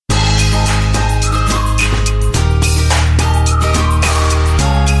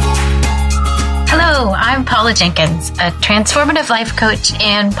I'm Paula Jenkins, a transformative life coach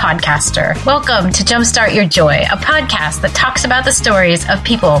and podcaster. Welcome to Jumpstart Your Joy, a podcast that talks about the stories of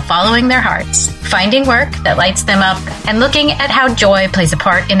people following their hearts, finding work that lights them up, and looking at how joy plays a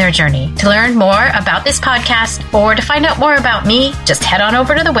part in their journey. To learn more about this podcast or to find out more about me, just head on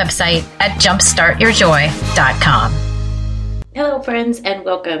over to the website at jumpstartyourjoy.com. Hello, friends, and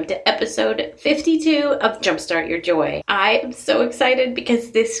welcome to episode 52 of Jumpstart Your Joy. I am so excited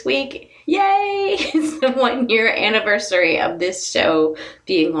because this week, yay, is the 1 year anniversary of this show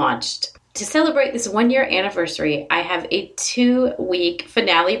being launched. To celebrate this 1 year anniversary, I have a 2-week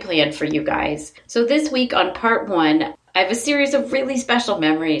finale planned for you guys. So this week on part 1, I have a series of really special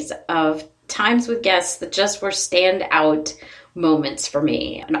memories of times with guests that just were standout moments for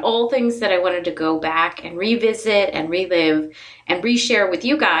me, and all things that I wanted to go back and revisit and relive and reshare with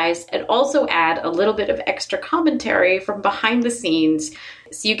you guys, and also add a little bit of extra commentary from behind the scenes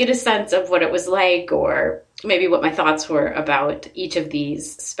so you get a sense of what it was like, or maybe what my thoughts were about each of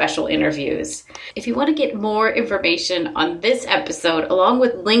these special interviews. If you want to get more information on this episode, along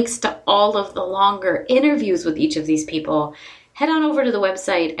with links to all of the longer interviews with each of these people, head on over to the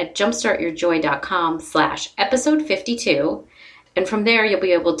website at jumpstartyourjoy.com/episode 52. And from there, you'll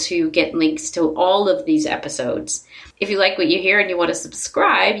be able to get links to all of these episodes. If you like what you hear and you want to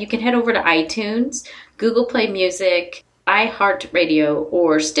subscribe, you can head over to iTunes, Google Play Music, iHeartRadio,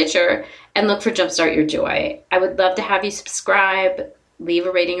 or Stitcher, and look for Jumpstart Your Joy. I would love to have you subscribe, leave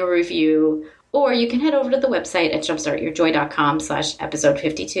a rating or review, or you can head over to the website at jumpstartyourjoy.com/episode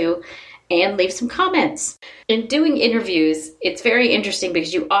 52 and leave some comments. In doing interviews, it's very interesting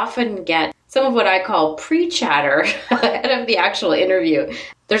because you often get some of what I call pre-chatter ahead of the actual interview.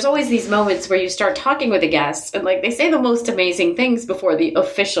 There's always these moments where you start talking with a guest and they say the most amazing things before the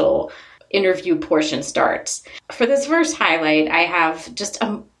official interview portion starts. For this first highlight, I have just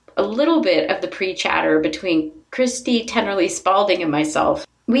a little bit of the pre-chatter between Christy Tennerly Spalding and myself.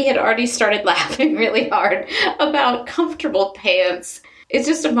 We had already started laughing really hard about comfortable pants. It's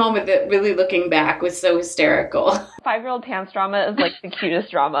just a moment that, really looking back, was so hysterical. 5-year-old pants drama is the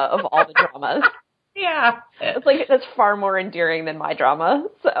cutest drama of all the dramas. Yeah. It's far more endearing than my drama.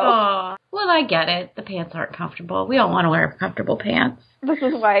 So. Aww. Well, I get it. The pants aren't comfortable. We all want to wear comfortable pants. This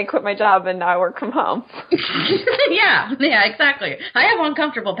is why I quit my job and now I work from home. Yeah, exactly. I have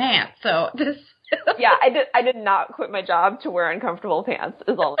uncomfortable pants, so this... Yeah, I did not quit my job to wear uncomfortable pants,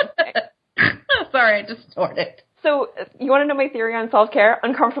 is all I'm saying. Sorry, I distorted. So, you want to know my theory on self-care?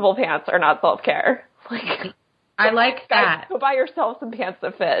 Uncomfortable pants are not self-care. I like that. Guys, go buy yourself some pants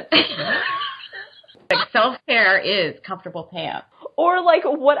that fit. Self-care is comfortable pants. Or,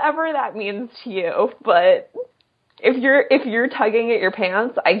 whatever that means to you. But if you're tugging at your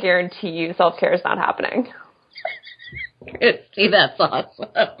pants, I guarantee you self-care is not happening. See, that's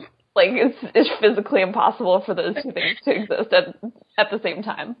awesome. It's physically impossible for those two things to exist at the same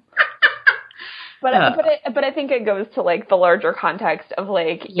time. But I think it goes to the larger context of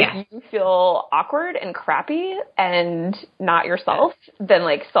yes. If you feel awkward and crappy and not yourself, then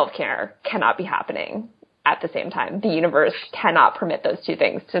self-care cannot be happening at the same time. The universe cannot permit those two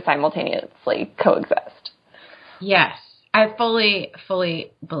things to simultaneously coexist. Yes, I fully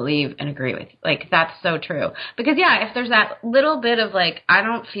believe and agree with you. That's so true. Because if there's that little bit of I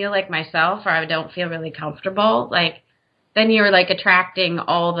don't feel like myself, or I don't feel really comfortable, then you're attracting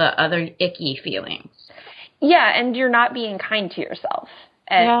all the other icky feelings. Yeah, and you're not being kind to yourself.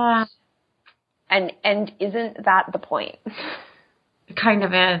 And isn't that the point? It kind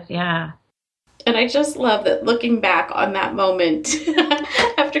of is, yeah. And I just love that looking back on that moment,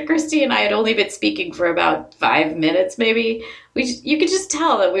 after Christy and I had only been speaking for about 5 minutes, maybe, you could just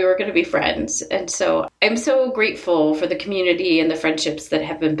tell that we were going to be friends. And so I'm so grateful for the community and the friendships that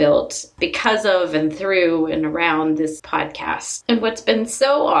have been built because of and through and around this podcast. And what's been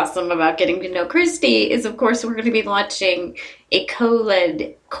so awesome about getting to know Christy is, of course, we're going to be launching a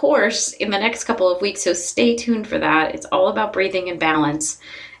co-led course in the next couple of weeks. So stay tuned for that. It's all about breathing and balance.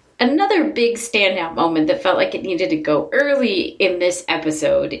 Another big standout moment that felt like it needed to go early in this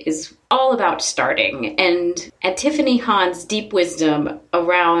episode is all about starting and Tiffany Hahn's deep wisdom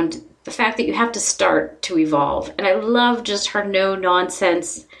around the fact that you have to start to evolve. And I love just her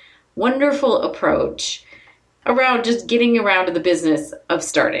no-nonsense, wonderful approach around just getting around to the business of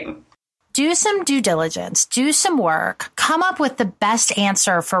starting. Do some due diligence, do some work, come up with the best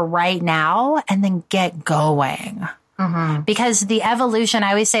answer for right now, and then get going. Mm-hmm. Because the evolution,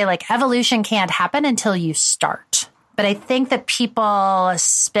 I always say, evolution can't happen until you start. But I think that people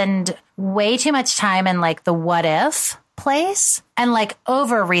spend way too much time in the what if place and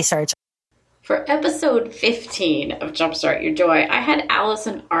over research. For episode 15 of Jumpstart Your Joy, I had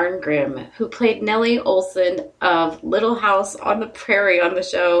Allison Arngrim, who played Nellie Olson of Little House on the Prairie on the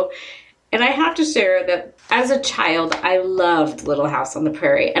show. And I have to share that as a child, I loved Little House on the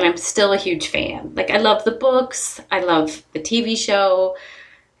Prairie, and I'm still a huge fan. Like, I love the books, I love the TV show,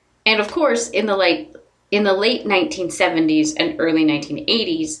 and of course, in the late 1970s and early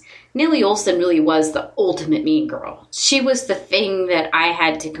 1980s, Nellie Olson really was the ultimate mean girl. She was the thing that I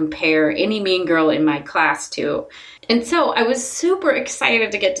had to compare any mean girl in my class to. And so I was super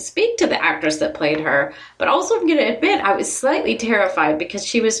excited to get to speak to the actress that played her, but also I'm going to admit I was slightly terrified because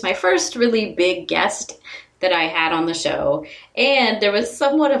she was my first really big guest that I had on the show, and there was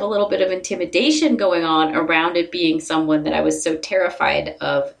somewhat of a little bit of intimidation going on around it being someone that I was so terrified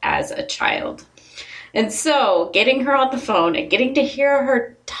of as a child. And so getting her on the phone and getting to hear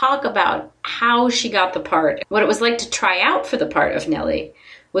her talk about how she got the part, what it was like to try out for the part of Nellie,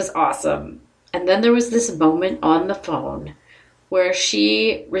 was awesome. And then there was this moment on the phone where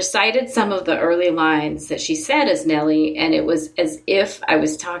she recited some of the early lines that she said as Nellie, and it was as if I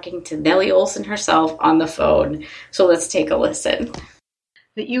was talking to Nellie Olson herself on the phone. So let's take a listen.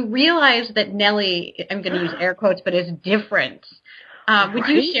 That you realize that Nellie, I'm going to use air quotes, but is different. Would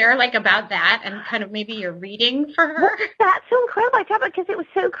you share about that and kind of maybe your reading for her? Well, that's so incredible. I thought because it was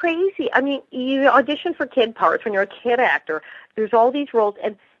so crazy. I mean, you audition for kid parts when you're a kid actor. There's all these roles,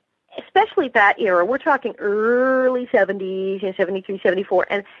 and especially that era, we're talking early 70s, 73, 74,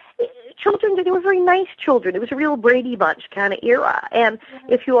 and children, they were very nice children. It was a real Brady Bunch kind of era. And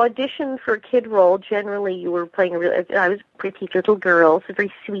if you auditioned for a kid role, generally you were playing I was a pretty little girl, so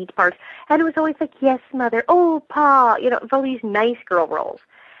very sweet parts. And it was always like, yes, mother, oh, pa, all these nice girl roles.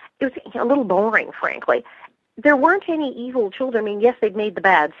 It was a little boring, frankly. There weren't any evil children. I mean, yes, they'd made the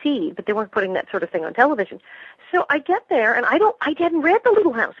bad seed, but they weren't putting that sort of thing on television. So I get there, and I hadn't read the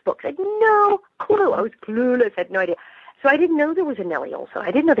Little House books. I had no clue. I was clueless. I had no idea. So I didn't know there was a Nellie Olson.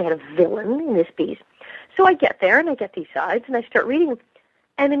 I didn't know they had a villain in this piece. So I get there, and I get these sides, and I start reading them.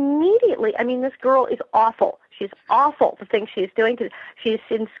 And immediately, I mean, this girl is awful. She's awful, the things she's doing. She's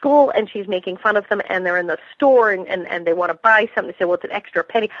in school, and she's making fun of them, and they're in the store, and they want to buy something. They say, well, it's an extra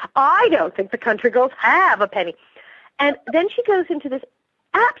penny. I don't think the country girls have a penny. And then she goes into this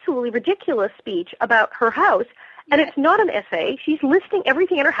absolutely ridiculous speech about her house, and it's not an essay. She's listing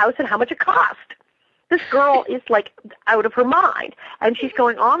everything in her house and how much it cost. This girl is out of her mind, and she's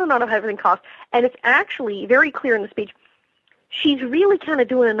going on and on of how everything costs, and it's actually very clear in the speech. She's really kind of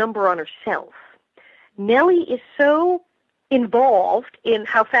doing a number on herself. Nellie is so involved in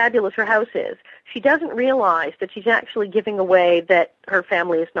how fabulous her house is, she doesn't realize that she's actually giving away that her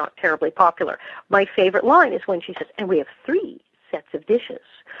family is not terribly popular. My favorite line is when she says, and we have 3 sets of dishes,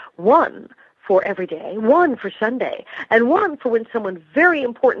 1 for every day, 1 for Sunday, and 1 for when someone very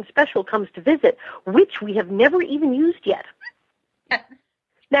important special comes to visit, which we have never even used yet.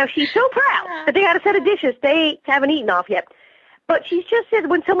 Now, she's so proud that they got a set of dishes they haven't eaten off yet. But she's just said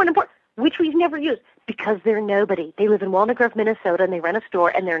when someone important, which we've never used, because they're nobody. They live in Walnut Grove, Minnesota, and they run a store,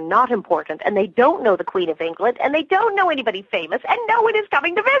 and they're not important, and they don't know the Queen of England, and they don't know anybody famous, and no one is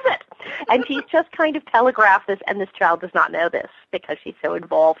coming to visit. And she's just kind of telegraphed this, and this child does not know this because she's so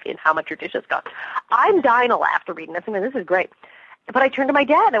involved in how much her dishes cost. I'm dying to laugh after reading this. I mean, this is great. But I turned to my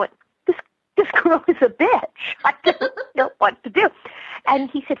dad, and I went, this girl is a bitch. I don't know what to do. And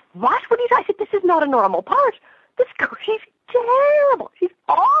he said, what? What did you say? I said, this is not a normal part. This girl, she's terrible. She's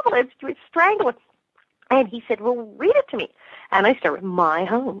awful. It's strangling. And he said, well, read it to me. And I start with, my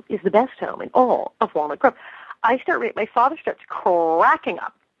home is the best home in all of Walnut Grove. I start reading. My father starts cracking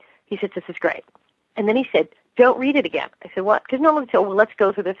up. He said, this is great. And then he said, don't read it again. I said, what? Because normally, well, let's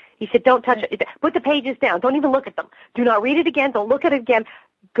go through this. He said, don't touch it. Put the pages down. Don't even look at them. Do not read it again. Don't look at it again.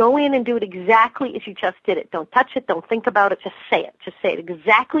 Go in and do it exactly as you just did it. Don't touch it. Don't think about it. Just say it. Just say it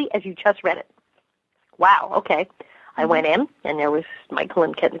exactly as you just read it. Wow, okay. I went in, and there was Michael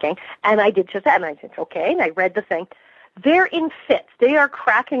and Kit and the gang, and I did just that, and I said, okay, and I read the thing. They're in fits. They are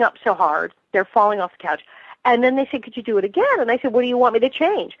cracking up so hard, they're falling off the couch. And then they said, could you do it again? And I said, what do you want me to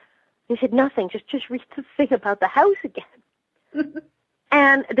change? They said, nothing, just read the thing about the house again.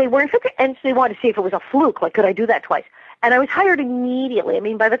 And they weren't, and so they wanted to see if it was a fluke, could I do that twice? And I was hired immediately. I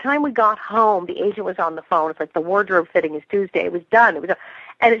mean, by the time we got home, the agent was on the phone. It's like the wardrobe fitting is Tuesday. It was done.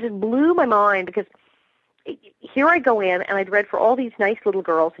 And it just blew my mind because here I go in, and I'd read for all these nice little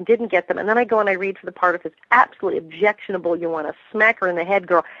girls and didn't get them. And then I go and I read for the part of this absolutely objectionable, you want to smack her in the head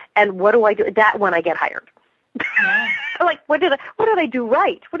girl. And what do I do? That one I get hired. Yeah. What did I do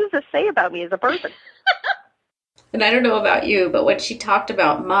right? What does this say about me as a person? And I don't know about you, but when she talked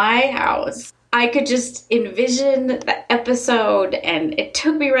about my house, I could just envision the episode, and it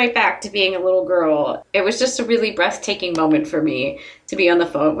took me right back to being a little girl. It was just a really breathtaking moment for me to be on the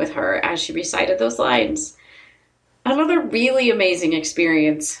phone with her as she recited those lines. Another really amazing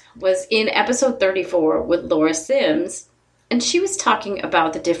experience was in episode 34 with Laura Sims, and she was talking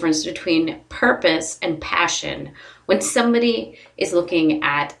about the difference between purpose and passion when somebody is looking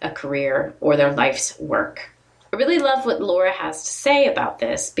at a career or their life's work. I really love what Laura has to say about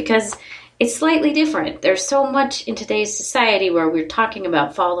this because it's slightly different. There's so much in today's society where we're talking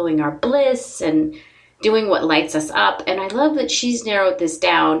about following our bliss and doing what lights us up. And I love that she's narrowed this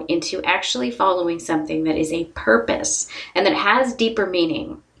down into actually following something that is a purpose and that has deeper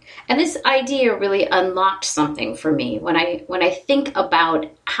meaning. And this idea really unlocked something for me when I think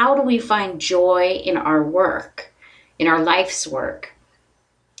about how do we find joy in our work, in our life's work.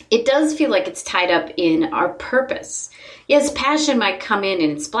 It does feel like it's tied up in our purpose. Yes, passion might come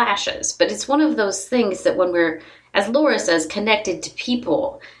in splashes, but it's one of those things that when we're, as Laura says, connected to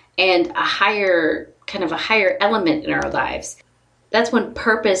people and a higher element in our lives, that's when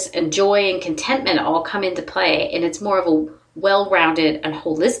purpose and joy and contentment all come into play, and it's more of a well-rounded and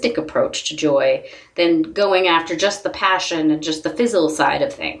holistic approach to joy than going after just the passion and just the fizzle side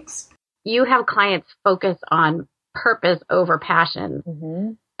of things. You have clients focus on purpose over passion.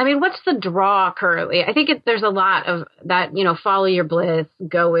 Mm-hmm. I mean, what's the draw currently? I think there's a lot of that, follow your bliss,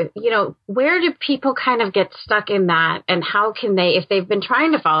 go with, where do people kind of get stuck in that? And how can they, if they've been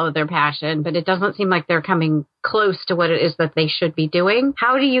trying to follow their passion, but it doesn't seem like they're coming close to what it is that they should be doing,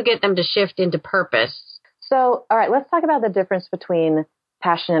 how do you get them to shift into purpose? So, all right, let's talk about the difference between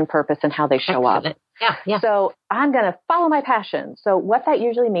passion and purpose and how they show up. Yeah. So I'm going to follow my passion. So what that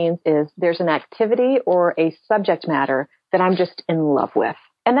usually means is there's an activity or a subject matter that I'm just in love with.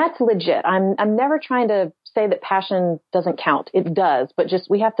 And that's legit. I'm never trying to say that passion doesn't count. It does, but just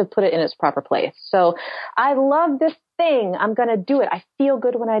we have to put it in its proper place. So I love this thing. I'm going to do it. I feel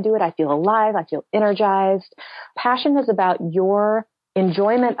good when I do it. I feel alive. I feel energized. Passion is about your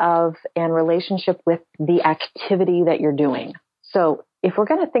enjoyment of and relationship with the activity that you're doing. So if we're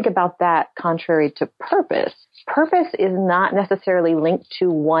going to think about that contrary to purpose, purpose is not necessarily linked to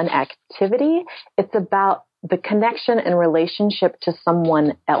one activity. It's about the connection and relationship to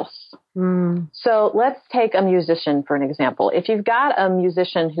someone else. So let's take a musician for an example. If you've got a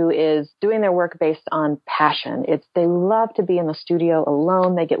musician who is doing their work based on passion, they love to be in the studio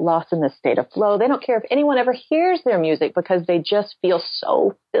alone. They get lost in this state of flow. They don't care if anyone ever hears their music because they just feel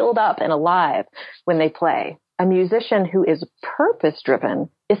so filled up and alive when they play. A musician who is purpose-driven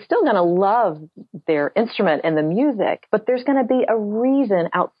is still going to love their instrument and the music, but there's going to be a reason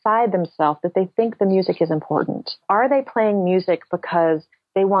outside themselves that they think the music is important. Are they playing music because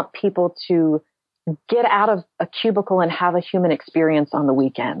they want people to get out of a cubicle and have a human experience on the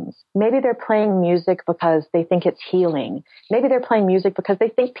weekends? Maybe they're playing music because they think it's healing. Maybe they're playing music because they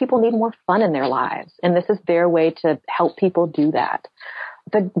think people need more fun in their lives, and this is their way to help people do that.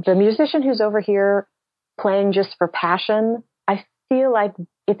 The musician who's over here playing just for passion, I feel like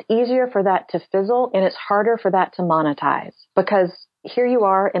it's easier for that to fizzle and it's harder for that to monetize, because here you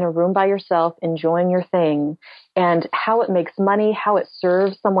are in a room by yourself enjoying your thing, and how it makes money, how it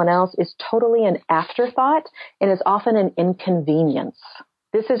serves someone else is totally an afterthought and is often an inconvenience.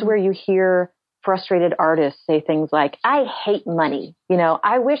 This is where you hear frustrated artists say things like, I hate money.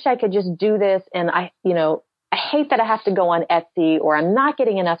 I wish I could just do this, and I hate that I have to go on Etsy, or I'm not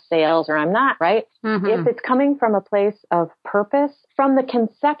getting enough sales, or I'm not, right? Mm-hmm. If it's coming from a place of purpose, from the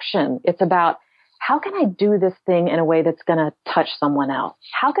conception, it's about, how can I do this thing in a way that's going to touch someone else?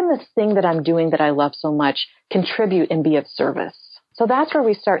 How can this thing that I'm doing that I love so much contribute and be of service? So that's where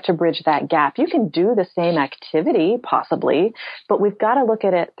we start to bridge that gap. You can do the same activity, possibly, but we've got to look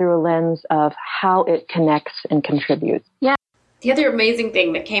at it through a lens of how it connects and contributes. Yeah. The other amazing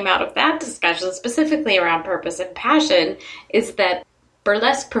thing that came out of that discussion, specifically around purpose and passion, is that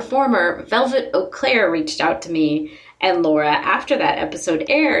burlesque performer Velvet Auclair reached out to me and Laura after that episode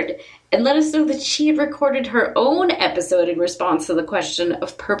aired and let us know that she had recorded her own episode in response to the question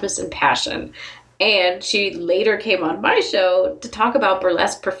of purpose and passion. And she later came on my show to talk about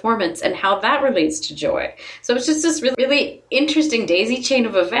burlesque performance and how that relates to joy. So it's just this really interesting daisy chain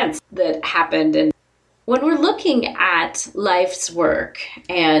of events that happened. And when we're looking at life's work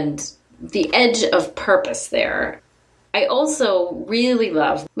and the edge of purpose there, I also really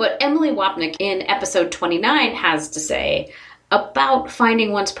love what Emily Wapnick in episode 29 has to say about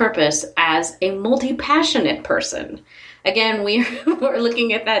finding one's purpose as a multi-passionate person. Again, we're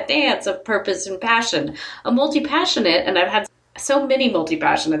looking at that dance of purpose and passion. A multi-passionate, and I've had so many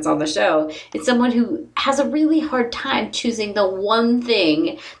multi-passionates on the show, is someone who has a really hard time choosing the one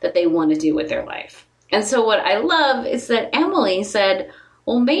thing that they want to do with their life. And so what I love is that Emily said,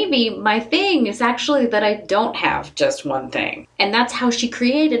 well, maybe my thing is actually that I don't have just one thing. And that's how she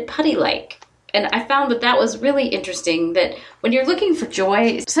created Putty Like. And I found that was really interesting, that when you're looking for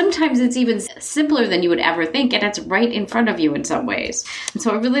joy, sometimes it's even simpler than you would ever think, and it's right in front of you in some ways. And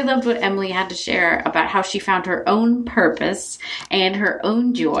so I really loved what Emily had to share about how she found her own purpose and her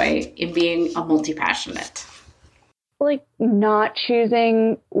own joy in being a multi-passionate. Like, not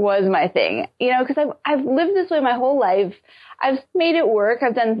choosing was my thing, because I've lived this way my whole life. I've made it work.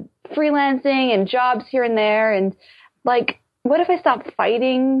 I've done freelancing and jobs here and there. And like, what if I stop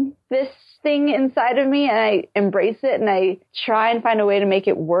fighting this thing inside of me and I embrace it and I try and find a way to make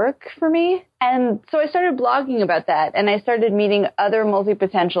it work for me? And so I started blogging about that, and I started meeting other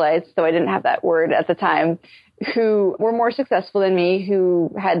multi-potentialites, though I didn't have that word at the time, who were more successful than me,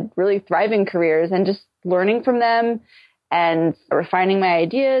 who had really thriving careers, and just learning from them and refining my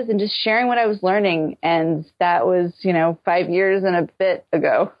ideas and just sharing what I was learning. And that was, 5 years and a bit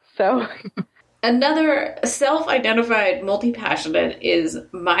ago. So another self-identified multi-passionate is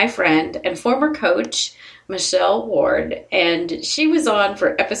my friend and former coach, Michelle Ward, and she was on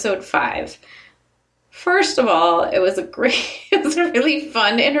for episode 5. First of all, it was a really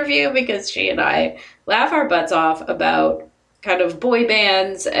fun interview because she and I laugh our butts off about kind of boy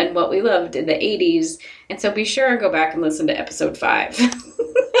bands and what we loved in the 80s. And so be sure and go back and listen to episode 5.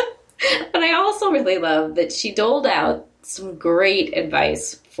 But I also really love that she doled out some great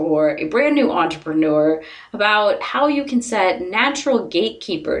advice for a brand new entrepreneur about how you can set natural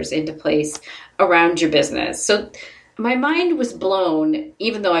gatekeepers into place around your business. So my mind was blown,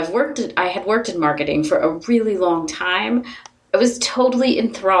 even though I had worked in marketing for a really long time. I was totally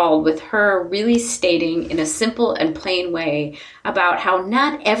enthralled with her really stating in a simple and plain way about how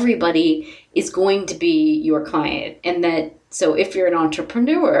not everybody is going to be your client. And that, so if you're an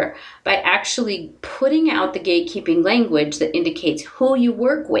entrepreneur, by actually putting out the gatekeeping language that indicates who you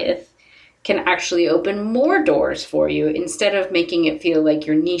work with, can actually open more doors for you instead of making it feel like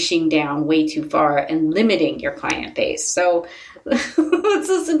you're niching down way too far and limiting your client base. So let's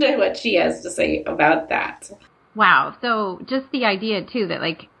listen to what she has to say about that. Wow. So just the idea, too, that,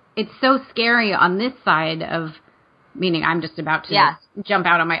 like, it's so scary on this side of, meaning I'm just about to jump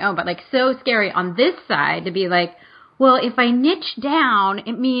out on my own, but, like, so scary on this side to be like, well, if I niche down,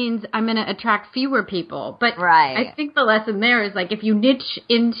 it means I'm going to attract fewer people. But I think the lesson there is, like, if you niche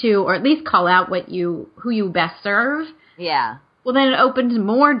into, or at least call out who you best serve. Yeah. Well, then it opens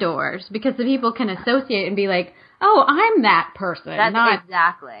more doors because the people can associate and be like, oh, I'm that person. That's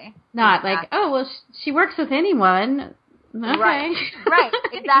exactly. Not like, oh, well, she works with anyone. Okay. Right,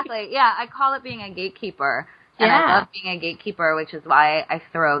 exactly. Yeah, I call it being a gatekeeper. And I love being a gatekeeper, which is why I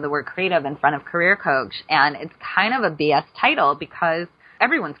throw the word creative in front of career coach. And it's kind of a BS title because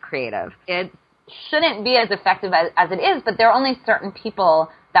everyone's creative. It shouldn't be as effective as it is, but there are only certain people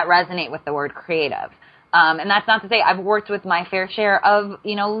that resonate with the word creative. And that's not to say I've worked with my fair share of,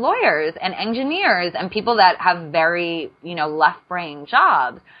 lawyers and engineers and people that have very, left brain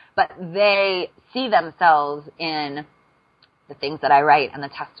jobs, but they see themselves in the things that I write and the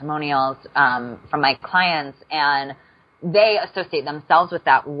testimonials from my clients, and they associate themselves with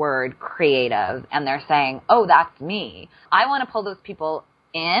that word creative, and they're saying, oh, that's me. I want to pull those people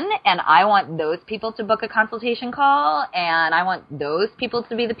in, and I want those people to book a consultation call, and I want those people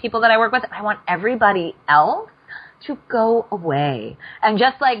to be the people that I work with. I want everybody else to go away and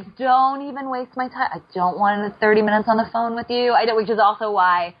just like, don't even waste my time. I don't want 30 minutes on the phone with you. Which is also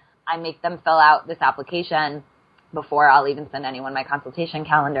why I make them fill out this application before I'll even send anyone my consultation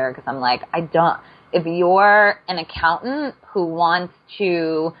calendar, because I'm like, if you're an accountant who wants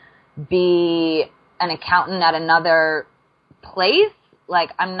to be an accountant at another place, like,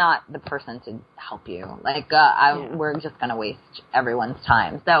 I'm not the person to help you. Like, we're just going to waste everyone's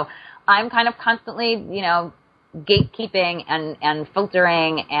time. So I'm kind of constantly, gatekeeping and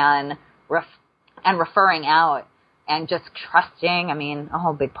filtering and referring out and just trusting. I mean, a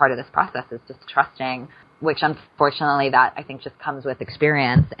whole big part of this process is just trusting, which unfortunately that I think just comes with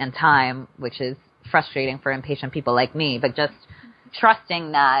experience and time, which is frustrating for impatient people like me, but just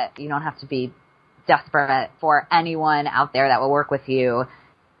trusting that you don't have to be desperate for anyone out there that will work with you.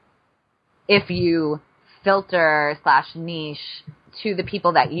 If you filter / niche to the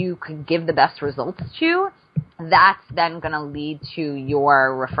people that you could give the best results to, that's then going to lead to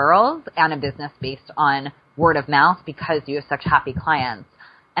your referrals and a business based on word of mouth because you have such happy clients.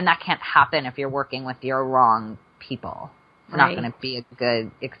 And that can't happen if you're working with your wrong people. It's not going to be a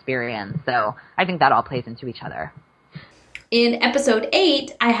good experience. So I think that all plays into each other. In episode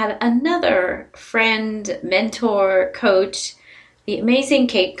 8, I had another friend, mentor, coach, the amazing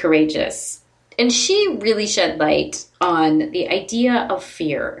Kate Courageous. And she really shed light on the idea of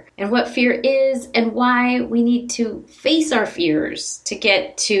fear and what fear is and why we need to face our fears to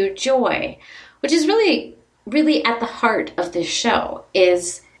get to joy, which is really, really at the heart of this show,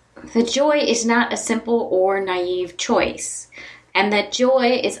 is the joy is not a simple or naive choice. And that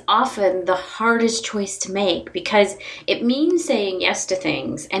joy is often the hardest choice to make because it means saying yes to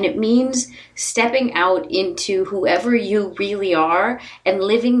things and it means stepping out into whoever you really are and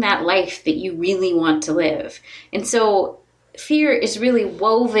living that life that you really want to live. And so fear is really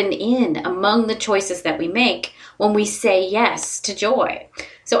woven in among the choices that we make when we say yes to joy.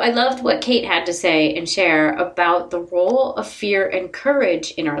 So I loved what Kate had to say and share about the role of fear and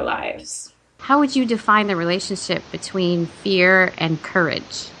courage in our lives. How would you define the relationship between fear and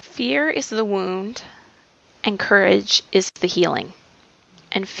courage? Fear is the wound, and courage is the healing.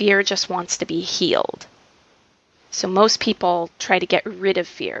 And fear just wants to be healed. So most people try to get rid of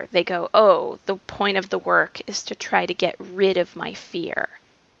fear. They go, oh, the point of the work is to try to get rid of my fear.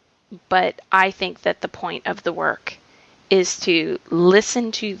 But I think that the point of the work is to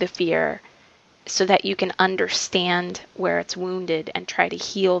listen to the fear so that you can understand where it's wounded and try to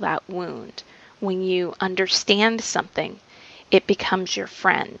heal that wound. When you understand something, it becomes your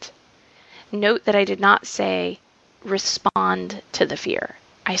friend. Note that I did not say respond to the fear.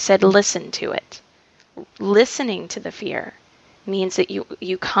 I said listen to it. Listening to the fear means that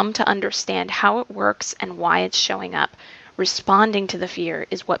you come to understand how it works and why it's showing up. Responding to the fear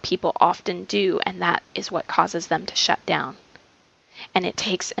is what people often do, and that is what causes them to shut down. And it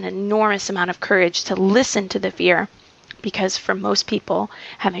takes an enormous amount of courage to listen to the fear, because for most people,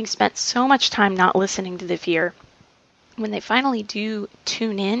 having spent so much time not listening to the fear, when they finally do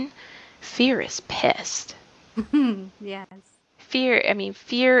tune in, fear is pissed. Yes.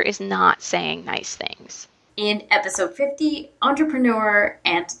 Fear is not saying nice things. In episode 50, entrepreneur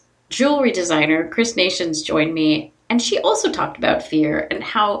and jewelry designer Chris Nations joined me, and she also talked about fear and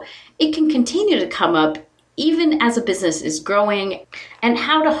how it can continue to come up even as a business is growing, and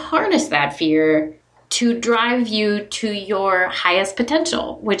how to harness that fear to drive you to your highest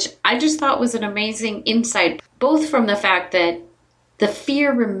potential, which I just thought was an amazing insight, both from the fact that the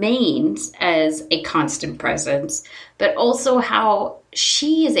fear remains as a constant presence, but also how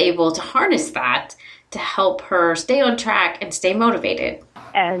she is able to harness that to help her stay on track and stay motivated.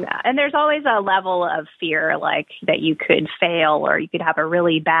 And there's always a level of fear, like that you could fail or you could have a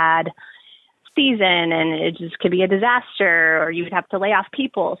really bad season and it just could be a disaster, or you would have to lay off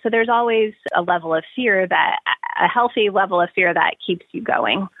people. So there's always a level of fear, that a healthy level of fear that keeps you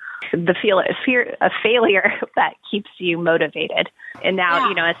going. The fear of failure that keeps you motivated. And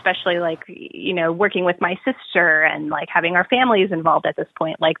now, especially working with my sister and like having our families involved at this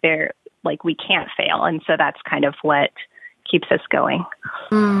point, we can't fail. And so that's kind of what keeps us going.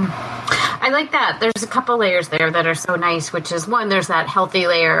 I like that. There's a couple layers there that are so nice, which is one, there's that healthy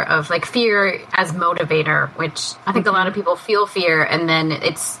layer of like fear as motivator, which I think a lot of people feel fear and then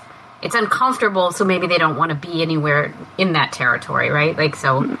it's uncomfortable. So maybe they don't want to be anywhere in that territory. Right. Like,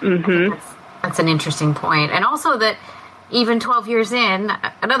 so I think that's an interesting point. And also that even 12 years in,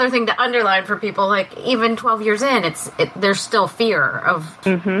 another thing to underline for people, like even 12 years in, there's still fear of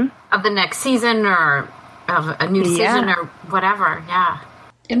the next season or of a new season or whatever. Yeah.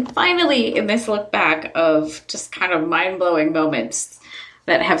 And finally, in this look back of just kind of mind-blowing moments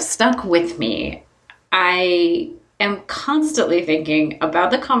that have stuck with me, I am constantly thinking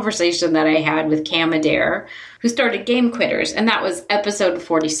about the conversation that I had with Cam Adair, who started Game Quitters, and that was episode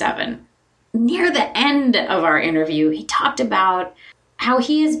 47. Near the end of our interview, he talked about how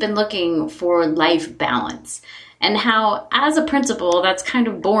he has been looking for life balance and how, as a principal, that's kind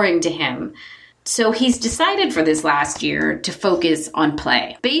of boring to him. So he's decided for this last year to focus on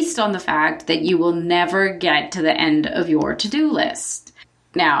play, based on the fact that you will never get to the end of your to-do list.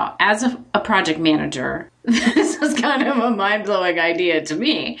 Now, as a project manager, this was kind of a mind-blowing idea to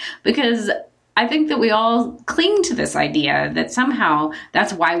me, because I think that we all cling to this idea that somehow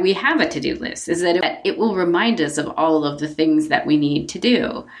that's why we have a to-do list, is that it will remind us of all of the things that we need to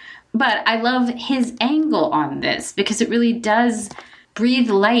do. But I love his angle on this, because it really does breathe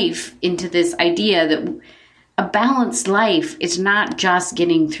life into this idea that a balanced life is not just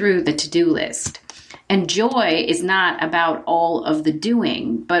getting through the to-do list. And joy is not about all of the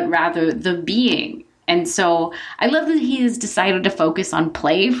doing, but rather the being. And so I love that he has decided to focus on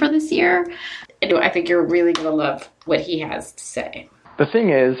play for this year. And I think you're really going to love what he has to say. The thing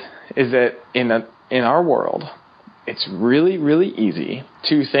is that in our world, it's really, really easy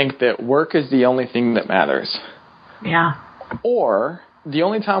to think that work is the only thing that matters. Yeah. Or the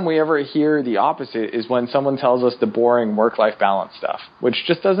only time we ever hear the opposite is when someone tells us the boring work-life balance stuff, which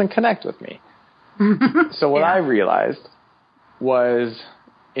just doesn't connect with me. So what I realized was,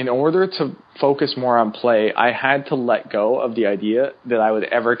 in order to focus more on play, I had to let go of the idea that I would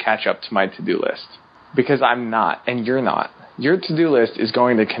ever catch up to my to-do list. Because I'm not, and you're not. Your to-do list is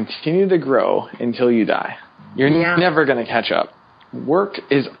going to continue to grow until you die. You're never going to catch up. Work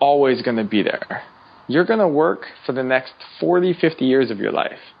is always going to be there. You're going to work for the next 40, 50 years of your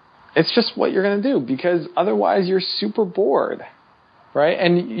life. It's just what you're going to do, because otherwise you're super bored, right?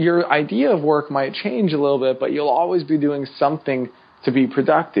 And your idea of work might change a little bit, but you'll always be doing something to be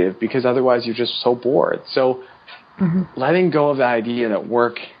productive, because otherwise you're just so bored. So letting go of the idea that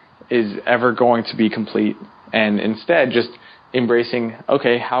work is ever going to be complete, and instead just embracing,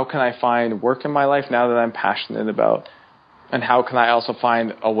 okay, how can I find work in my life now that I'm passionate about? And how can I also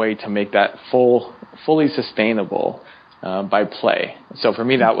find a way to make that fully sustainable by play? So for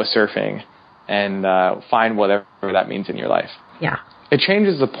me, that was surfing, and find whatever that means in your life. Yeah. It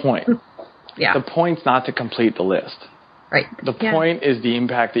changes the point. Yeah. The point's not to complete the list. Right. The point is the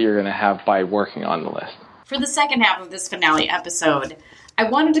impact that you're going to have by working on the list. For the second half of this finale episode, I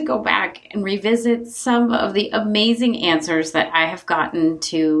wanted to go back and revisit some of the amazing answers that I have gotten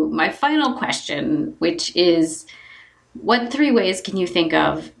to my final question, which is, what 3 ways can you think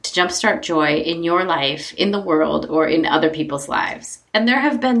of to jumpstart joy in your life, in the world, or in other people's lives? And there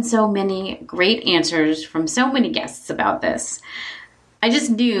have been so many great answers from so many guests about this. I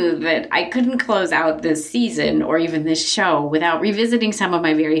just knew that I couldn't close out this season or even this show without revisiting some of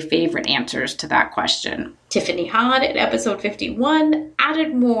my very favorite answers to that question. Tiffany Hahn at episode 51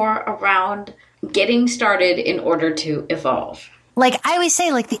 added more around getting started in order to evolve. Like I always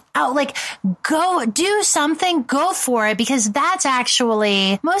say, go do something, go for it, because that's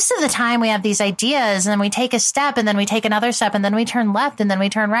actually, most of the time we have these ideas and then we take a step and then we take another step and then we turn left and then we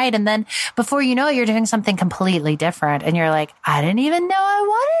turn right. And then before you know it, you're doing something completely different. And you're like, I didn't even know I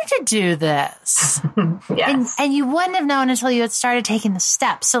wanted to do this. Yes. And you wouldn't have known until you had started taking the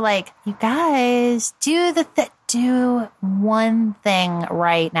steps. So you guys, do one thing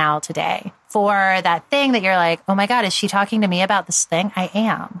right now today for that thing that you're like, oh my God, is she talking to me about this thing? I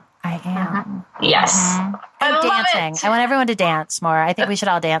am. Yes. I'm dancing. I want everyone to dance more. I think we should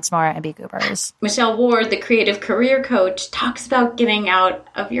all dance more and be goobers. Michelle Ward, the creative career coach, talks about getting out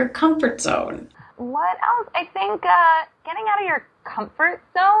of your comfort zone. What else? I think getting out of your comfort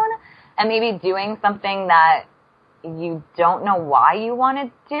zone and maybe doing something that you don't know why you want to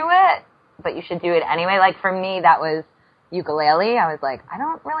do it, but you should do it anyway. Like for me, that was ukulele. I was like, I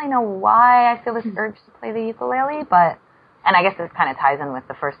don't really know why I feel this urge to play the ukulele, and I guess this kind of ties in with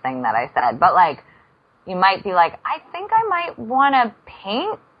the first thing that I said, but you might be like, I think I might want to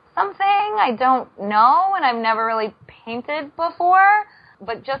paint something. I don't know, and I've never really painted before,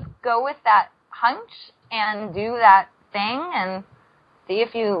 but just go with that hunch and do that thing and see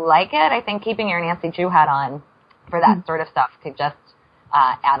if you like it. I think keeping your Nancy Drew hat on for that sort of stuff could just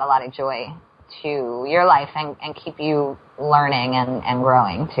add a lot of joy to your life and keep you learning and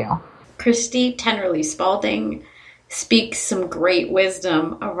growing too. Christy Tenderly Spalding speaks some great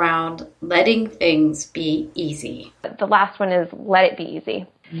wisdom around letting things be easy. The last one is let it be easy.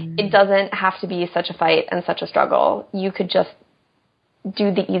 It doesn't have to be such a fight and such a struggle. You could just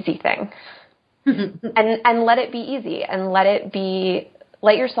do the easy thing and let it be easy and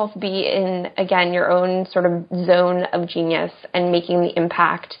let yourself be in, again, your own sort of zone of genius and making the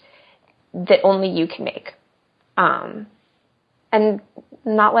impact that only you can make. And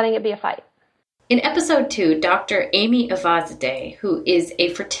not letting it be a fight. In episode 2, Dr. Amy Avazadeh, who is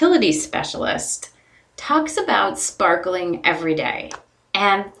a fertility specialist, talks about sparkling every day.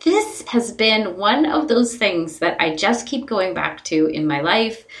 And this has been one of those things that I just keep going back to in my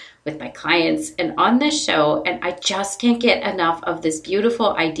life, with my clients, and on this show, and I just can't get enough of this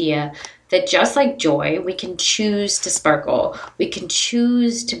beautiful idea that just like joy, we can choose to sparkle. We can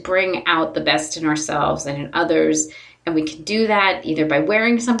choose to bring out the best in ourselves and in others, and we can do that either by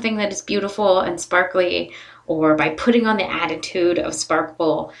wearing something that is beautiful and sparkly or by putting on the attitude of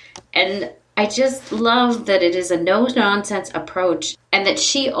sparkle. And I just love that it is a no-nonsense approach and that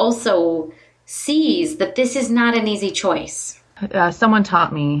she also sees that this is not an easy choice. Someone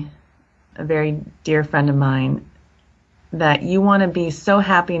taught me, a very dear friend of mine, that you want to be so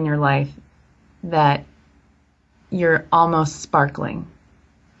happy in your life that you're almost sparkling.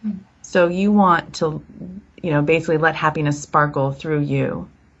 So you want to, basically let happiness sparkle through you.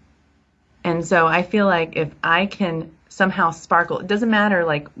 And so I feel like if I can somehow sparkle, it doesn't matter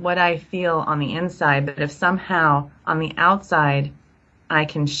what I feel on the inside, but if somehow on the outside I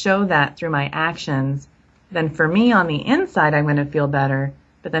can show that through my actions, then for me on the inside, I'm going to feel better,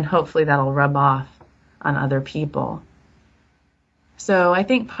 but then hopefully that'll rub off on other people. So I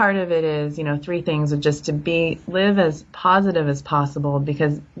think part of it is, 3 things are just to live as positive as possible,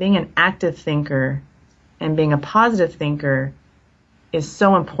 because being an active thinker and being a positive thinker is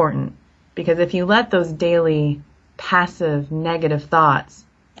so important. Because if you let those daily passive negative thoughts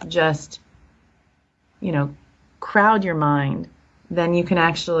just, crowd your mind, then you can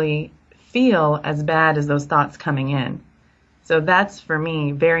actually feel as bad as those thoughts coming in. So that's, for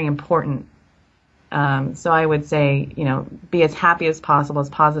me, very important. So I would say, be as happy as possible, as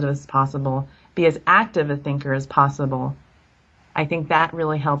positive as possible, be as active a thinker as possible. I think that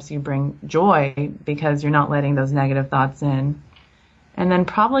really helps you bring joy, because you're not letting those negative thoughts in. And then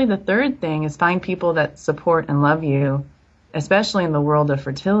probably the third thing is find people that support and love you, especially in the world of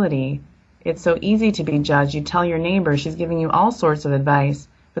fertility. It's so easy to be judged. You tell your neighbor, she's giving you all sorts of advice,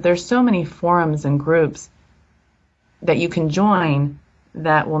 but there's so many forums and groups that you can join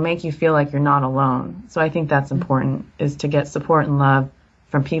that will make you feel like you're not alone. So I think that's important, is to get support and love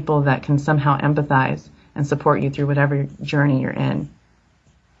from people that can somehow empathize and support you through whatever journey you're in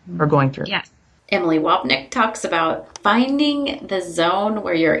or going through. Yes. Emily Wapnick talks about finding the zone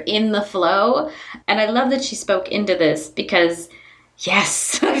where you're in the flow. And I love that she spoke into this, because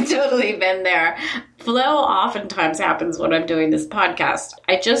yes, I've totally been there. Flow oftentimes happens when I'm doing this podcast.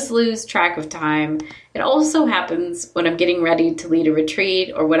 I just lose track of time. It also happens when I'm getting ready to lead a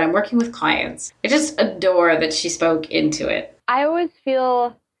retreat or when I'm working with clients. I just adore that she spoke into it. I always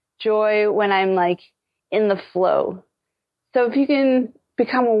feel joy when I'm in the flow. So if you can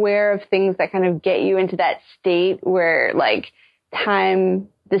become aware of things that kind of get you into that state where time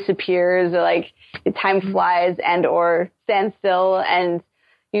disappears, or time flies and or stands still, and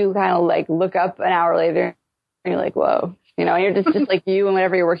you kind of look up an hour later and you're like, whoa, and you're just you and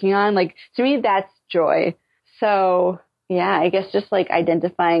whatever you're working on. To me, that's joy. So yeah, I guess just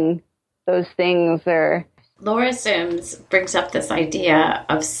identifying those things. Or Laura Sims brings up this idea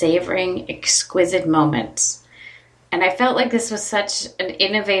of savoring exquisite moments. And I felt like this was such an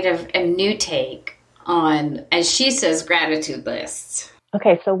innovative and new take on, as she says, gratitude lists.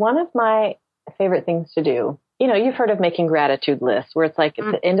 Okay, so one of my favorite things to do, you've heard of making gratitude lists, where it's it's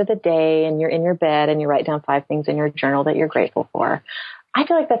the end of the day and you're in your bed and you write down 5 things in your journal that you're grateful for. I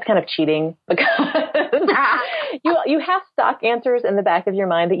feel like that's kind of cheating, because you have stock answers in the back of your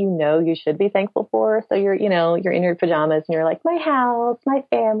mind that you should be thankful for. So you're in your pajamas and you're like, my house, my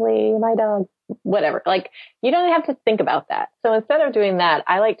family, my dog, whatever. You don't have to think about that. So instead of doing that,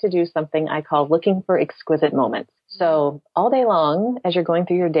 I like to do something I call looking for exquisite moments. So all day long, as you're going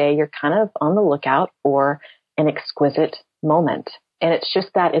through your day, you're kind of on the lookout for an exquisite moment. And it's just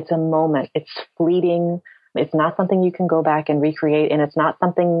that it's a moment. It's fleeting. It's not something you can go back and recreate, and it's not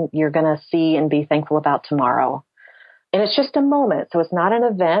something you're going to see and be thankful about tomorrow. And it's just a moment. So it's not an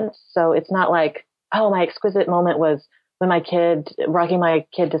event. So it's not my exquisite moment was when rocking my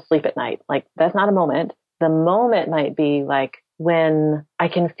kid to sleep at night. That's not a moment. The moment might be when I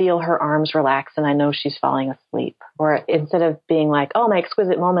can feel her arms relax and I know she's falling asleep. Or instead of being my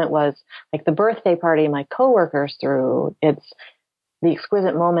exquisite moment was the birthday party my coworkers threw, it's the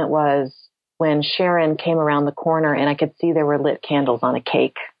exquisite moment was when Sharon came around the corner and I could see there were lit candles on a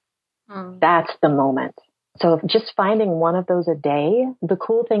cake. That's the moment. So just finding one of those a day, the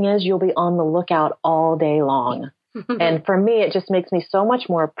cool thing is you'll be on the lookout all day long. And for me, it just makes me so much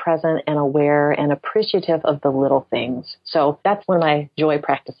more present and aware and appreciative of the little things. So that's one of my joy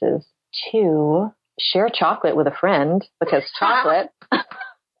practices. 2, share chocolate with a friend, because chocolate.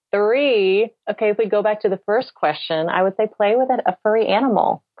 3, okay, if we go back to the first question, I would say play with a furry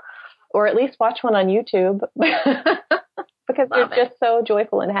animal. Or at least watch one on YouTube, because they're just so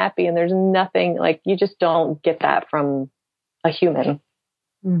joyful and happy, and there's nothing you just don't get that from a human.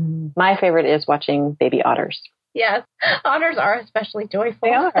 Mm-hmm. My favorite is watching baby otters. Yes, otters are especially joyful.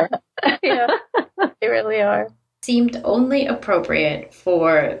 They are. Yeah, they really are. Seemed only appropriate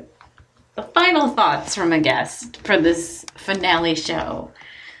for the final thoughts from a guest for this finale show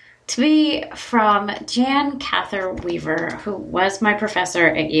to be from Jan Cather Weaver, who was my professor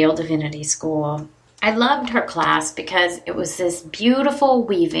at Yale Divinity School. I loved her class because it was this beautiful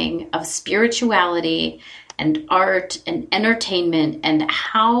weaving of spirituality and art and entertainment, and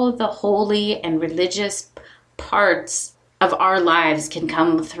how the holy and religious parts of our lives can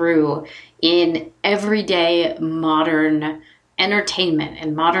come through in everyday modern entertainment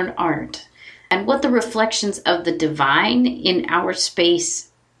and modern art, and what the reflections of the divine in our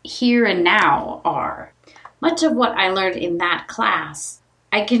space here and now are. Much of what I learned in that class,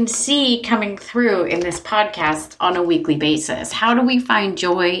 I can see coming through in this podcast on a weekly basis. How do we find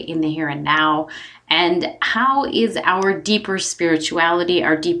joy in the here and now? And how is our deeper spirituality,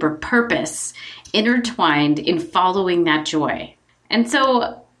 our deeper purpose intertwined in following that joy? And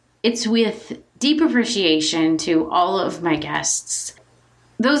so it's with deep appreciation to all of my guests,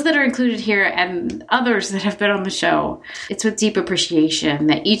 those that are included here and others that have been on the show. It's with deep appreciation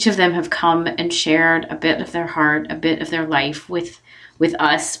that each of them have come and shared a bit of their heart, a bit of their life with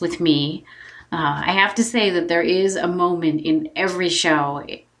us, with me. I have to say that there is a moment in every show,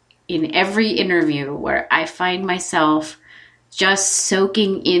 in every interview, where I find myself just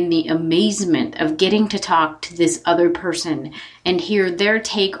soaking in the amazement of getting to talk to this other person and hear their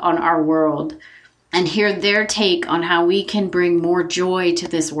take on our world and hear their take on how we can bring more joy to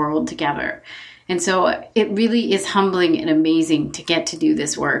this world together. And so it really is humbling and amazing to get to do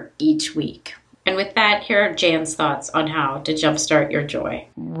this work each week. And with that, here are Jan's thoughts on how to jumpstart your joy.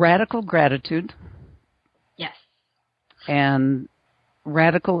 Radical gratitude. Yes. And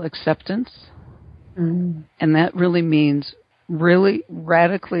radical acceptance. And that really means really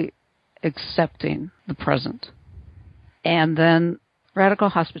radically accepting the present. And then radical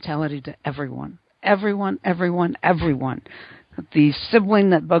hospitality to everyone. Everyone. The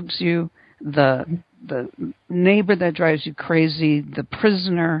sibling that bugs you, the neighbor that drives you crazy, the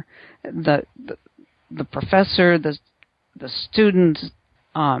prisoner, the professor, the student,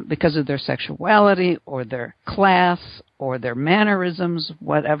 because of their sexuality or their class or their mannerisms,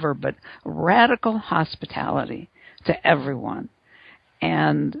 whatever, but radical hospitality to everyone.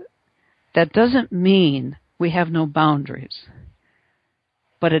 And that doesn't mean we have no boundaries,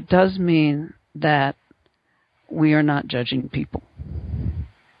 but it does mean that we are not judging people.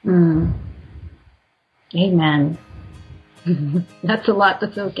 Amen. That's a lot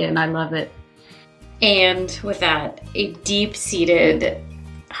to soak in. I love it. And with that, a deep-seated,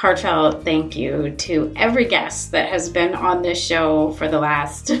 heartfelt thank you to every guest that has been on this show for the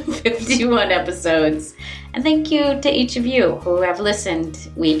last 51 episodes. And thank you to each of you who have listened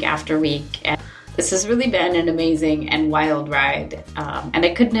week after week. And this has really been an amazing and wild ride. And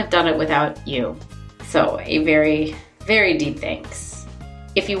I couldn't have done it without you. So a very, very deep thanks.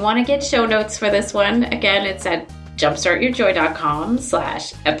 If you want to get show notes for this one, again, it's at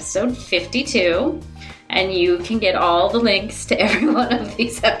jumpstartyourjoy.com/episode 52. And you can get all the links to every one of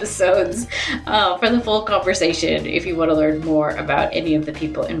these episodes for the full conversation if you want to learn more about any of the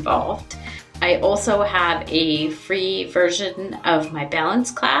people involved. I also have a free version of my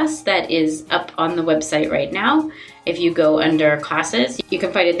balance class that is up on the website right now. If you go under classes, you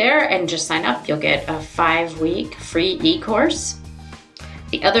can find it there and just sign up. You'll get a 5-week free e-course.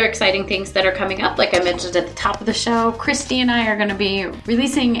 The other exciting things that are coming up, like I mentioned at the top of the show, Christy and I are going to be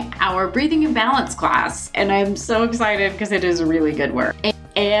releasing our Breathing and Balance class, and I'm so excited because it is really good work.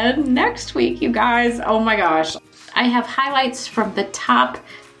 And next week, you guys, oh my gosh, I have highlights from the top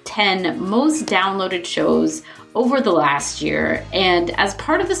 10 most downloaded shows over the last year, and as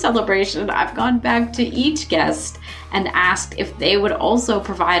part of the celebration, I've gone back to each guest and asked if they would also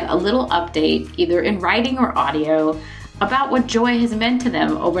provide a little update, either in writing or audio, about what joy has meant to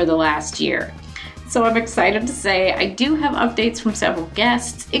them over the last year. So I'm excited to say I do have updates from several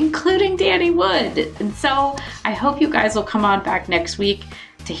guests, including Danny Wood. And so I hope you guys will come on back next week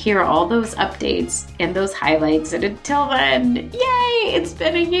to hear all those updates and those highlights. And until then, yay, it's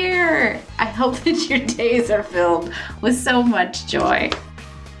been a year. I hope that your days are filled with so much joy.